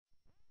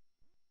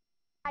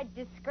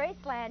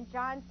Disgraceland,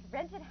 John's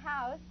rented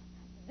house.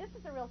 This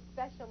is a real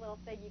special little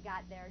thing you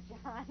got there,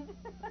 John.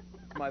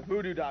 It's my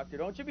voodoo doctor.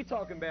 Don't you be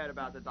talking bad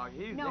about the doctor.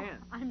 He's no, in.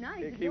 I'm not.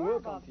 He's he will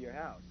come to your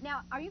house.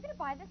 Now, are you going to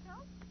buy this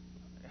house?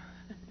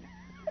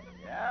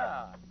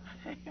 Yeah.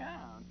 Yeah,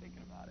 I'm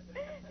thinking about it.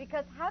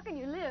 Because how can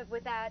you live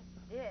without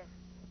this?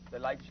 The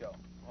light show.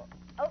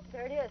 Oh,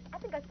 there it is. I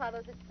think I saw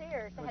those at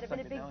Sears. They had them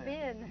in a big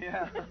bin.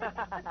 Yeah.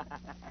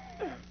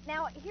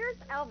 Now, here's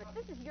Elvis.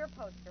 This is your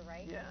poster,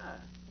 right? Yeah.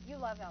 You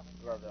love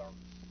Elvis. Love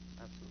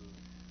Elvis. Absolutely.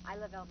 I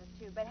love Elvis,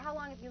 too. But how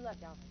long have you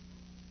loved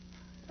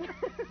Elvis?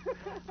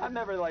 I've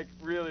never, like,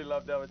 really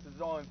loved Elvis.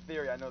 It's all in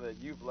theory. I know that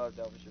you've loved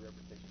Elvis. Your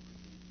reputation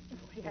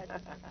precedes.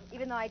 Yes.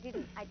 Even though I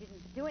didn't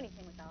do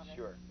anything with Elvis.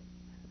 Sure.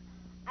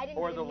 I didn't.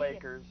 Or the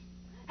Lakers.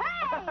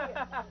 Hey!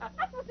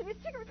 That's supposed to be a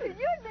secret between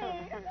you and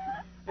me.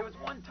 There was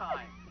one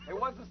time. It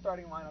was the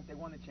starting lineup. They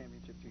won the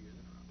championship 2 years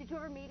ago. Did you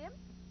ever meet him?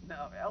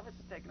 No, Elvis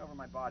has taken over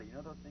my body. You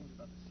know those things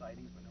about the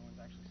sightings, but no one's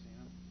actually seen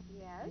them?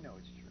 Yes. You know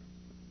it's true.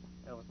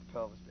 Elvis the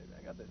pelvis, baby.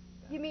 I got this.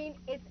 You mean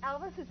it's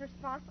Elvis who's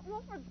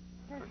responsible for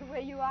the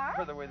way you are?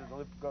 For the way that the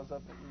lip goes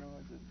up, you know,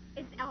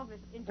 It's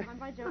Elvis in John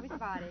Bon Jovi's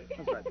body.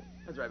 That's right.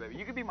 That's right, baby.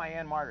 You could be my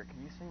Ann Margaret.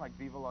 Can you sing like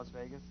Viva Las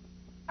Vegas?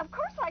 Of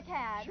course I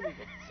can. Sure you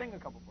can. Sing a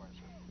couple for us.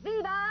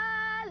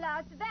 Viva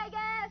Las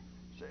Vegas!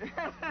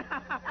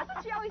 That's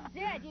what she always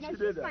did. You know,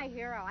 she's my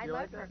hero. I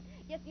love her.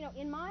 Yes, you know,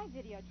 in my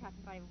video,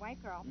 Trapped by a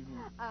White Girl,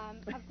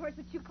 of course,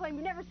 which you claim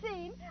you've never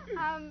seen,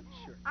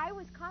 sure. I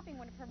was copying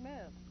one of her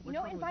moves. Which you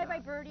know, one in was Bye that? Bye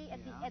Birdie,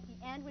 at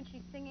the end when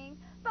she's singing,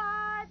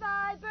 Bye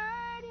Bye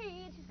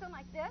Birdie, and she's going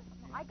like this.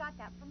 Well, I got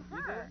that from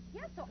her.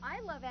 Yes, so I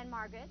love Ann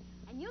Margaret,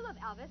 and you love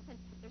Elvis, and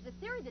there's a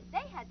theory that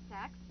they had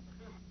sex,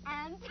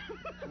 and...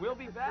 We'll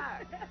be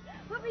back.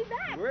 We'll be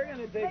back. We're going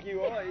to take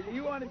you all.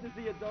 You wanted to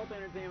see adult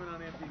entertainment on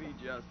MTV,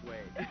 just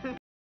wait.